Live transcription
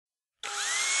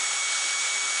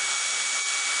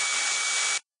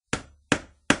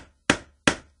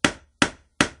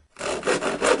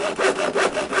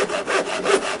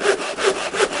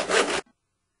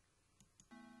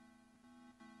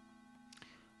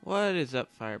What is up,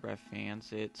 Firebreath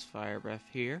fans? It's Firebreath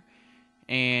here,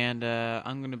 and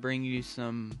I'm going to bring you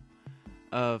some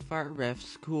of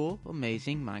Firebreath's cool,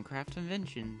 amazing Minecraft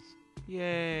inventions.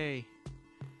 Yay!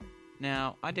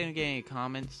 Now, I didn't get any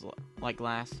comments like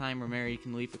last time. Remember, you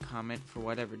can leave a comment for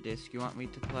whatever disc you want me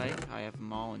to play. I have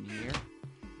them all in here.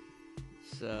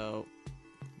 So,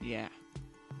 yeah.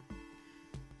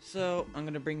 So, I'm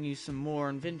going to bring you some more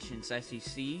inventions. As you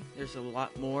see, there's a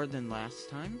lot more than last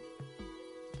time.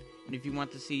 And if you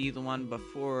want to see the one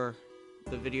before,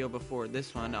 the video before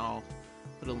this one, I'll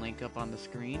put a link up on the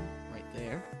screen right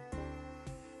there.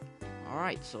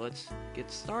 Alright, so let's get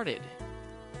started.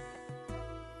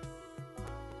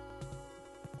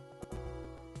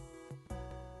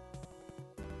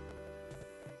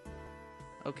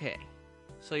 Okay,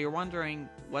 so you're wondering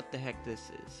what the heck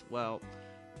this is. Well,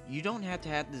 you don't have to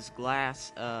have this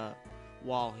glass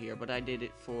wall here, but I did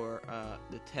it for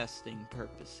the testing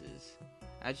purposes.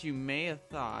 As you may have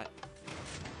thought,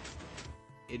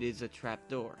 it is a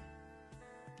trapdoor.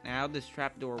 Now, how this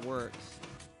trapdoor works.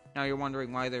 Now you're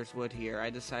wondering why there's wood here. I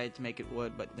decided to make it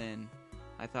wood, but then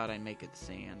I thought I'd make it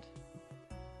sand.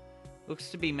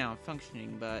 Looks to be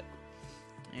malfunctioning, but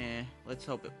let's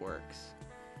hope it works.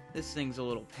 This thing's a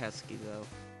little pesky, though.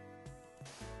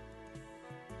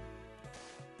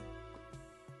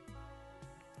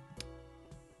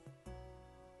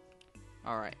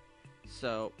 Alright,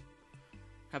 so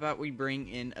how about we bring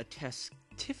in a test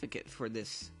certificate for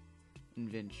this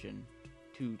invention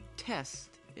to test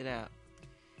it out.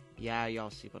 Yeah, y'all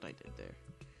see what I did there.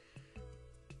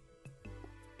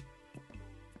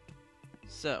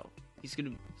 So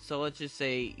let's just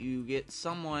say you get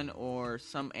someone or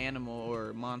some animal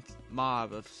or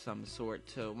mob of some sort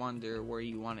to wonder where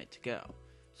you want it to go.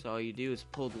 So all you do is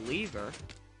pull the lever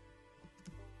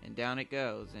and down it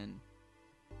goes, and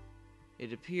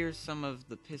it appears some of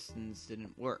the pistons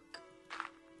didn't work.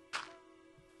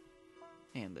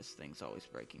 And this thing's always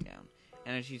breaking down.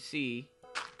 And as you see,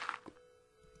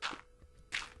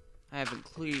 I haven't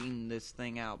cleaned this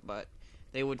thing out, but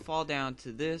they would fall down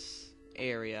to this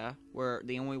area where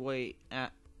the only way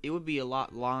it would be a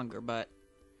lot longer, but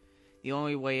the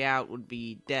only way out would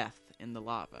be death in the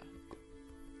lava.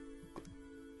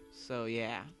 So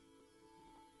yeah.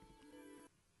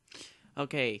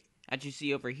 Okay, as you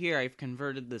see over here, I've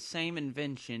converted the same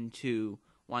invention to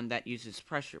one that uses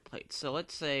pressure plates. So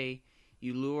let's say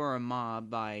you lure a mob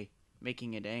by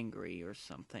making it angry or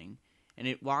something, and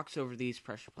it walks over these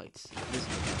pressure plates.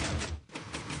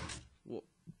 Well,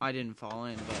 I didn't fall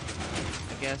in, but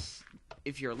I guess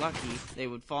if you're lucky, they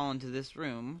would fall into this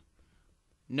room.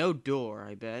 No door,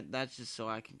 I bet. That's just so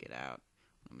I can get out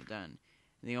when I'm done.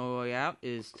 And the only way out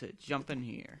is to jump in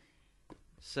here.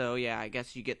 So yeah, I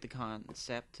guess you get the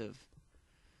concept of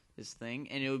this thing,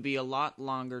 and it would be a lot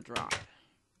longer drop.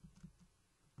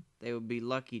 They would be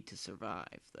lucky to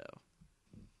survive, though.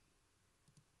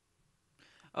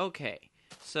 Okay,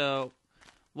 so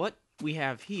what we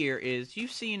have here is,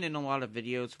 you've seen in a lot of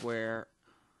videos where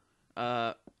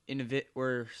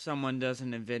where someone does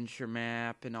an adventure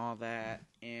map and all that,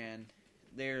 and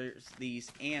there's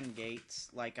these AND gates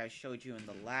like I showed you in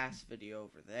the last video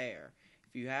over there.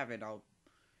 If you haven't, I'll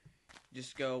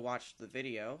just go watch the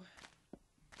video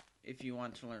if you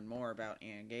want to learn more about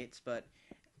AND gates, but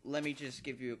let me just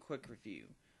give you a quick review.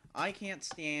 I can't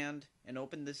stand and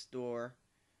open this door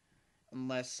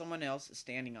unless someone else is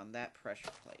standing on that pressure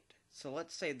plate. So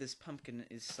let's say this pumpkin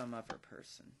is some other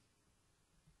person.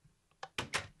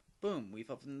 Boom,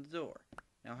 we've opened the door.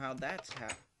 Now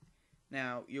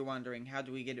Now you're wondering, how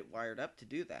do we get it wired up to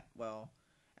do that? Well,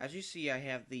 as you see, I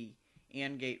have the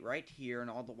AND gate right here and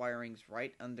all the wirings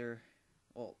right under,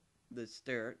 well, this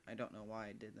dirt. I don't know why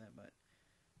I did that, but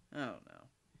I don't know.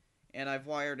 And I've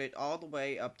wired it all the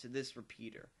way up to this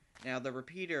repeater. Now the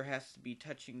repeater has to be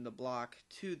touching the block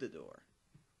to the door,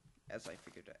 as I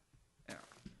figured it out.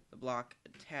 The block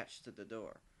attached to the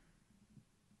door.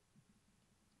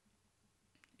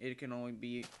 It can only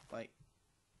be like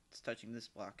it's touching this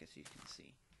block, as you can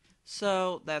see.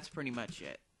 So that's pretty much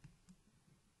it.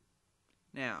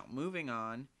 Now moving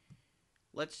on,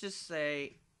 let's just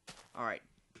say, alright,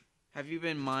 have you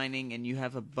been mining and you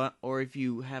have or if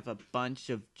you have a bunch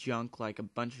of junk, like a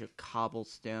bunch of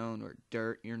cobblestone or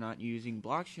dirt you're not using,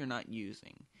 blocks you're not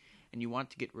using, and you want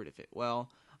to get rid of it?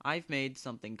 Well, I've made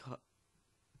something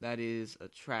that is a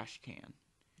trash can.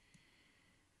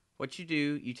 What you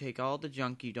do, you take all the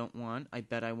junk you don't want. I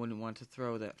bet I wouldn't want to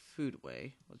throw that food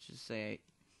away. Let's just say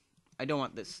I don't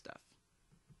want this stuff.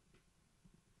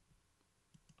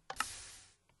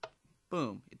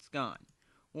 Boom, it's gone.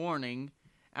 Warning.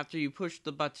 After you push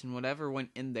the button, whatever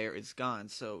went in there is gone,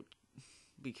 so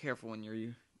be careful when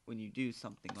you're when you do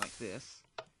something like this.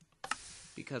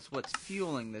 Because what's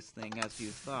fueling this thing, as you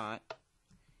thought,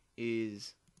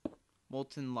 is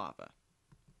molten lava.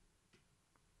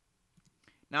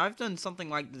 Now, I've done something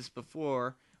like this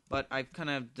before, but I've kind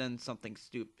of done something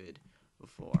stupid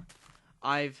before.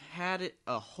 I've had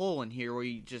a hole in here where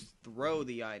you just throw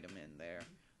the item in there.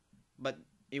 But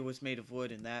it was made of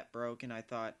wood and that broke, and I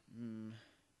thought,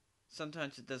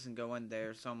 sometimes it doesn't go in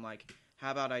there, so I'm like,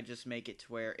 how about I just make it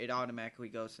to where it automatically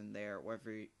goes in there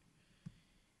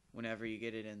whenever you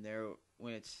get it in there,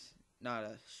 when it's not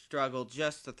a struggle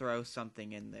just to throw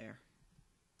something in there.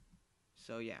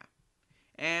 So yeah.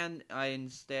 And I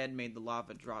instead made the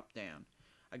lava drop down.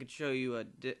 I could show you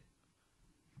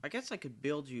I guess I could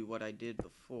build you what I did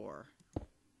before.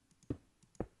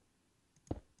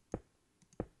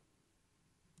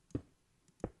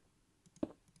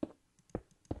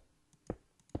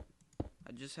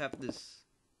 I just have this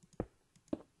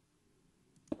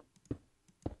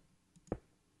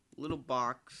little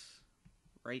box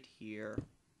right here.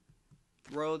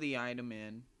 Throw the item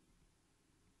in.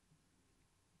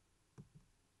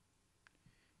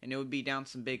 And it would be down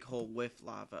some big hole with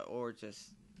lava, or just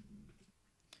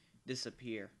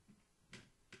disappear.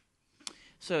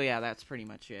 So yeah, that's pretty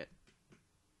much it.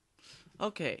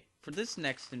 Okay, for this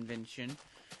next invention,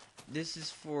 this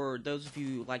is for those of you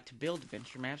who like to build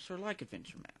adventure maps or like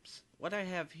adventure maps. What I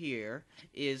have here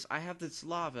is I have this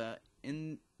lava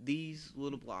in these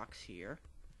little blocks here,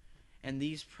 and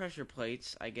these pressure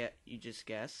plates, you just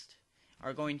guessed,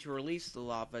 are going to release the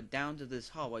lava down to this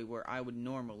hallway where I would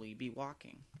normally be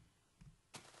walking.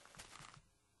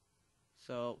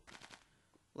 So,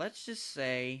 let's just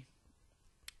say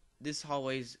this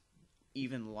hallway's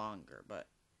even longer, but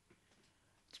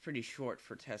it's pretty short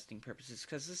for testing purposes,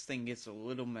 because this thing gets a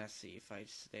little messy if I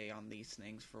stay on these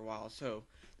things for a while. So,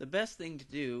 the best thing to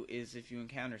do is, if you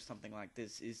encounter something like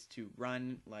this, is to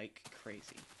run like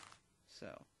crazy. So,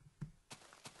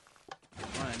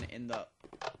 run, and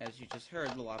as you just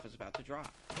heard, the lava's about to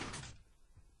drop.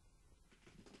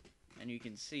 And you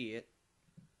can see it.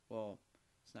 Well,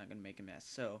 it's not going to make a mess.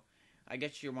 So, I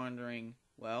guess you're wondering,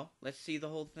 well, let's see the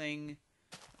whole thing,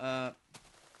 drop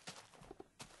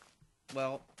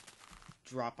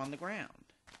on the ground.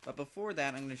 But before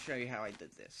that, I'm going to show you how I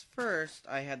did this. First,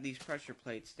 I had these pressure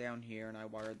plates down here, and I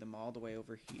wired them all the way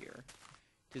over here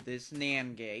to this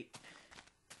NAND gate,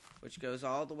 which goes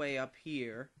all the way up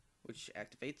here, which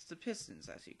activates the pistons,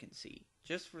 as you can see,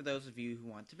 just for those of you who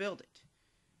want to build it.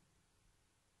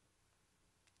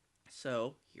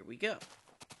 So, here we go.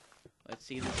 Let's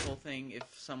see this whole thing if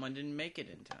someone didn't make it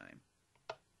in time.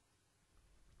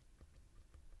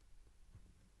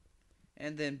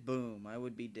 And then, boom, I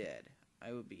would be dead.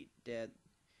 I would be dead.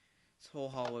 This whole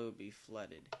hallway would be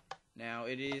flooded. Now,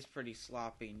 it is pretty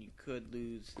sloppy, and you could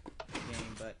lose the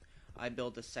game, but I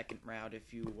built a second route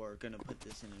if you were going to put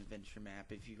this in an adventure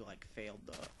map, if you, failed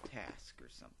the task or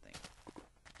something.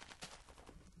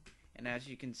 And as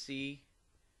you can see,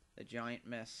 the giant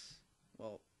mess,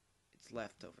 well, it's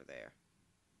left over there.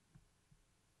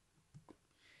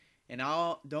 And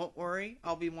don't worry,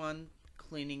 I'll be one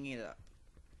cleaning it up.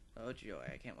 Oh joy,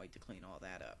 I can't wait to clean all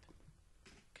that up.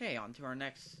 Okay, on to our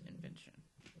next invention.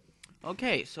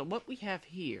 Okay, so what we have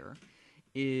here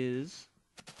is,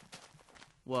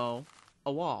 well,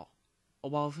 a wall. A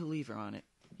wall with a lever on it.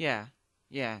 Yeah.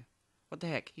 What the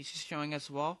heck? He's just showing us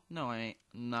a wall? No, I'm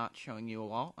not showing you a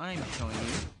wall. I'm showing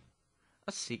you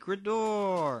a secret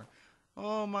door.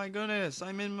 Oh my goodness,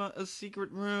 I'm in a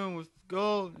secret room with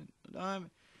gold and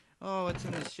diamond. Oh, it's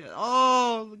in this shit.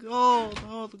 Oh, the gold.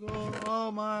 Oh, the gold.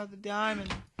 Oh my, the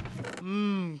diamond.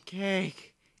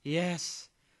 Cake. Yes.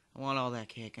 I want all that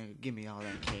cake. Give me all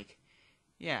that cake.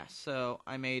 Yeah, so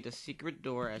I made a secret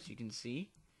door, as you can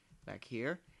see, back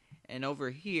here. And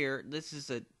over here, this is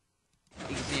an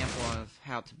example of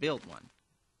how to build one.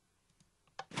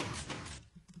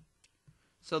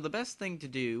 So the best thing to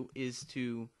do is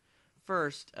to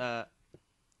first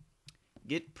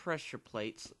get pressure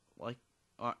plates,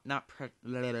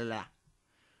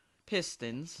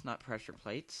 pistons, not pressure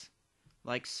plates,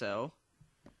 like so,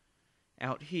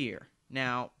 out here.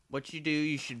 Now, what you do,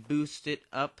 you should boost it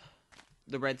up,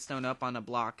 the redstone up on a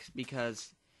block,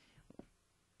 because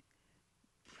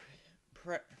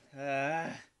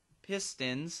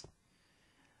pistons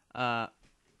are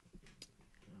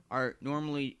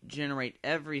normally generate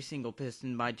every single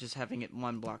piston by just having it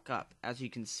one block up, as you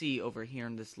can see over here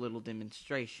in this little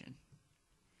demonstration.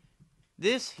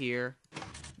 This here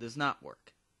does not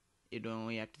work. It will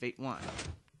only activate one.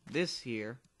 This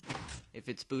here, if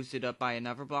it's boosted up by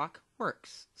another block,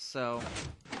 works. So,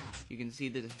 you can see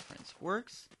the difference.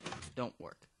 Works, don't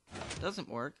work. Doesn't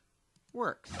work,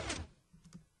 works.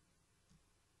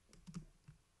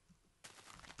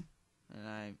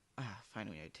 And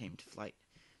finally I tamed flight.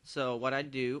 So what I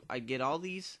do, I get all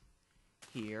these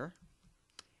here,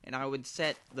 and I would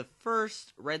set the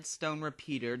first redstone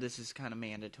repeater, this is kind of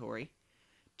mandatory,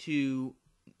 to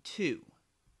 2.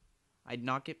 I'd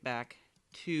knock it back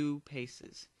 2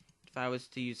 paces. If I was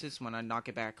to use this one, I'd knock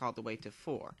it back all the way to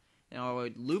 4. And I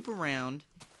would loop around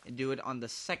and do it on the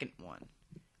second one.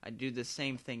 I'd do the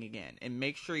same thing again. And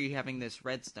make sure you're having this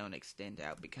redstone extend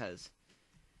out, because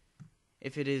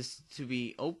if it is to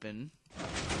be open,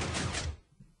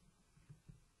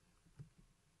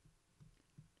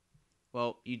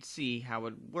 well, you'd see how it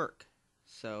would work.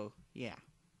 So, yeah.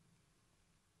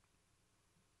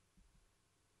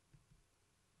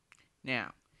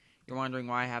 Now, you're wondering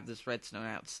why I have this redstone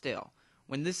out still.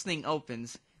 When this thing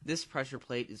opens, this pressure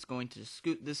plate is going to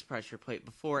scoot this pressure plate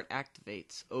before it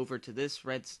activates over to this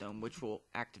redstone, which will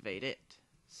activate it.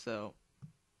 So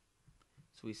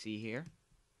we see here.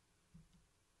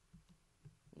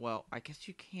 Well, I guess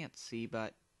you can't see,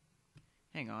 but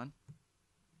hang on.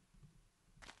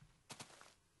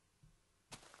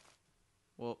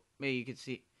 Well, maybe you can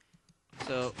see.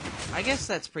 So, I guess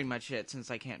that's pretty much it, since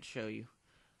I can't show you.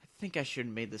 I think I should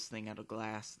have made this thing out of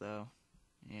glass, though.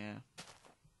 Yeah.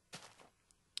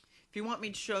 If you want me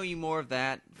to show you more of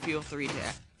that, feel free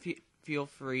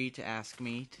to ask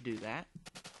me to do that.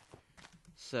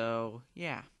 So,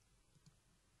 yeah.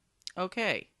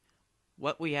 Okay.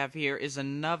 What we have here is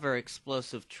another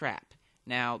explosive trap.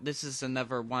 Now, this is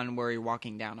another one where you're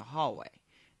walking down a hallway.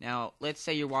 Now, let's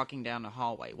say you're walking down a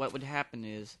hallway. What would happen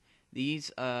is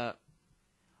these,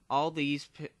 all these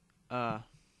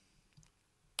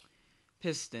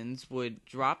pistons would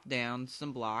drop down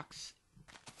some blocks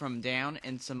from down,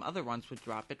 and some other ones would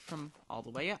drop it from all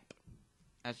the way up,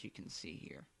 as you can see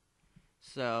here.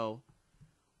 So,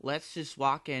 let's just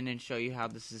walk in and show you how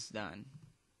this is done.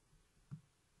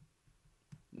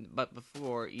 But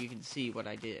before, you can see what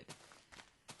I did.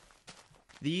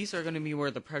 These are going to be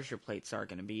where the pressure plates are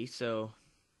going to be, so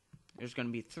there's going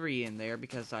to be 3 in there,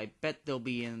 because I bet they'll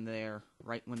be in there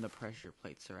right when the pressure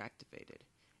plates are activated.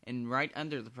 And right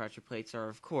under the pressure plates are,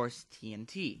 of course,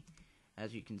 TNT.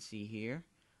 As you can see here,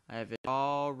 I have it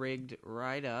all rigged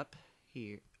right up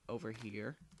here, over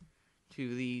here,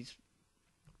 to these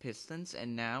pistons.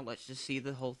 And now, let's just see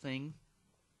the whole thing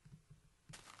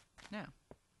now.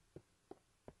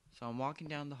 So I'm walking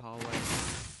down the hallway.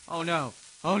 Oh no!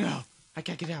 Oh no! I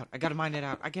can't get out! I gotta mine it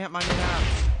out! I can't mine it out!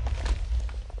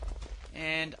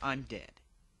 And I'm dead.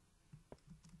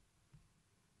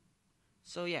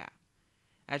 So yeah,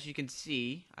 as you can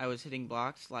see, I was hitting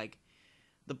blocks like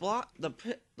the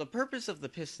purpose of the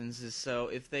pistons is so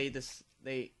if they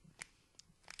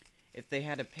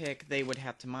had a pick, they would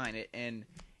have to mine it, and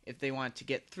if they want to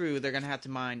get through, they're gonna have to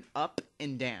mine up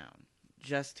and down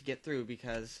just to get through,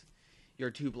 because you're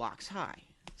 2 blocks high.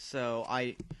 So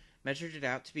I measured it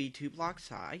out to be 2 blocks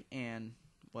high, and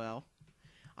well,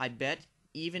 I bet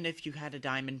even if you had a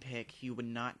diamond pick, you would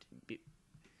not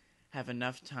have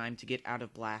enough time to get out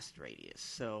of blast radius.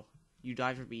 So you'd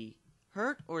either be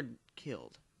hurt or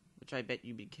killed, which I bet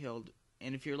you'd be killed.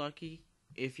 And if you're lucky,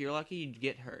 you'd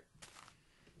get hurt.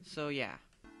 So yeah.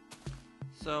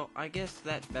 So I guess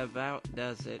that about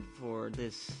does it for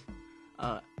this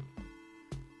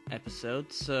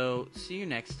episode. So see you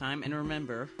next time, and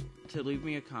remember to leave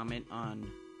me a comment on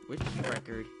which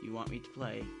record you want me to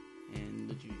play in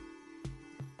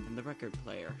the record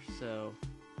player. So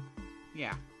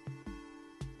yeah.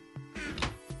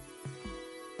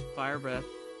 Firebreath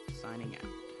signing out.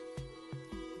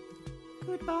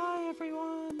 Goodbye,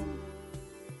 everyone.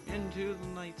 Into the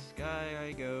night sky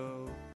I go.